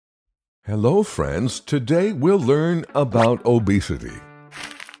Hello friends, today we'll learn about obesity.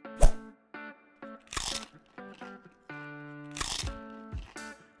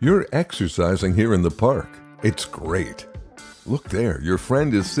 You're exercising here in the park. It's great. Look there, your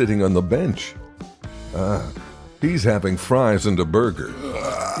friend is sitting on the bench. He's having fries and a burger.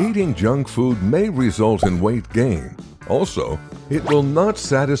 Eating junk food may result in weight gain. Also, it will not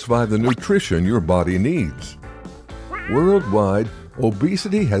satisfy the nutrition your body needs. Worldwide,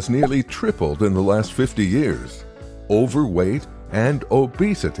 obesity has nearly tripled in the last 50 years. Overweight and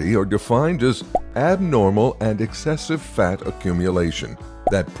obesity are defined as abnormal and excessive fat accumulation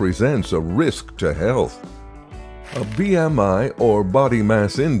that presents a risk to health. A BMI or body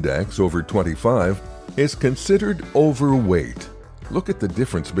mass index over 25 is considered overweight. Look at the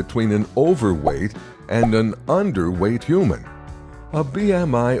difference between an overweight and an underweight human. A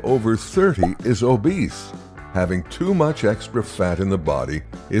BMI over 30 is obese. Having too much extra fat in the body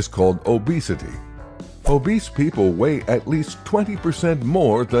is called obesity. Obese people weigh at least 20%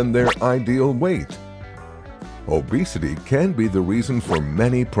 more than their ideal weight. Obesity can be the reason for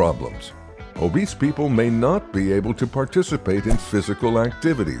many problems. Obese people may not be able to participate in physical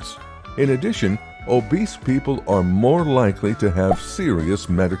activities. In addition, obese people are more likely to have serious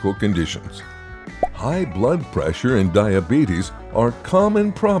medical conditions. High blood pressure and diabetes are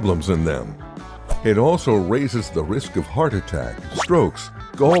common problems in them. It also raises the risk of heart attack, strokes,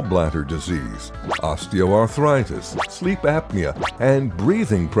 gallbladder disease, osteoarthritis, sleep apnea, and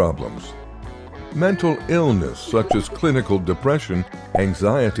breathing problems. Mental illness such as clinical depression,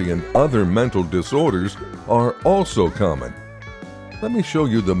 anxiety, and other mental disorders are also common. Let me show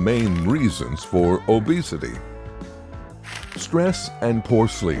you the main reasons for obesity. Stress and poor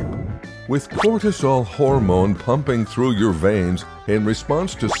sleep. With cortisol hormone pumping through your veins in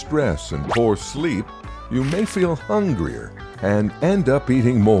response to stress and poor sleep, you may feel hungrier and end up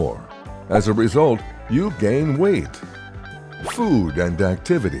eating more. As a result, you gain weight. Food and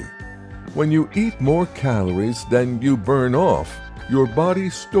activity. When you eat more calories than you burn off, your body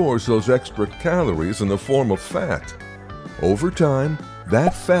stores those extra calories in the form of fat. Over time,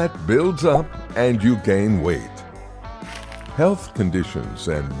 that fat builds up and you gain weight. Health conditions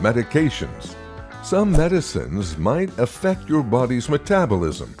and medications. Some medicines might affect your body's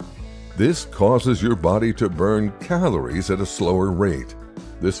metabolism. This causes your body to burn calories at a slower rate.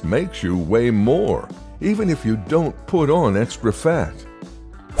 This makes you weigh more, even if you don't put on extra fat.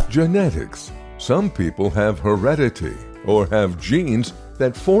 Genetics. Some people have heredity or have genes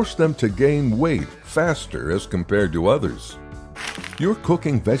that force them to gain weight faster as compared to others. You're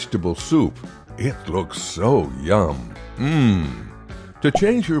cooking vegetable soup. It looks so yum. To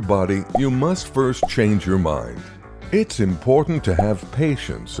change your body, you must first change your mind. It's important to have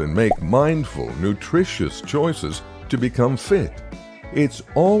patience and make mindful, nutritious choices to become fit. It's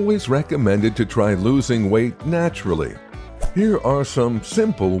always recommended to try losing weight naturally. Here are some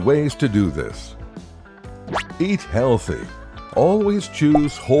simple ways to do this. Eat healthy. Always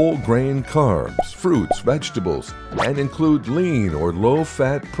choose whole grain carbs, fruits, vegetables, and include lean or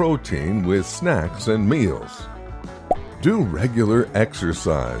low-fat protein with snacks and meals. Do regular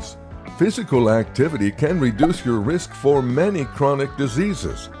exercise. Physical activity can reduce your risk for many chronic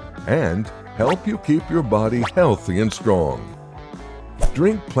diseases and help you keep your body healthy and strong.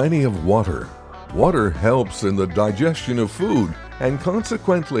 Drink plenty of water. Water helps in the digestion of food and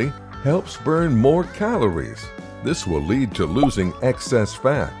consequently helps burn more calories. This will lead to losing excess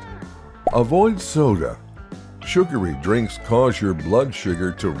fat. Avoid soda. Sugary drinks cause your blood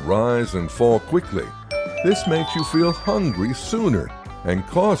sugar to rise and fall quickly. This makes you feel hungry sooner and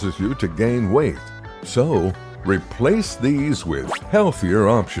causes you to gain weight. So, replace these with healthier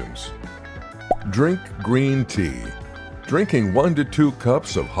options. Drink green tea. Drinking 1 to 2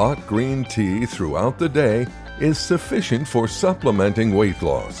 cups of hot green tea throughout the day is sufficient for supplementing weight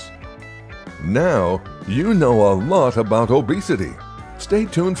loss. Now, you know a lot about obesity. Stay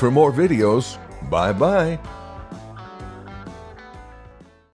tuned for more videos. Bye-bye.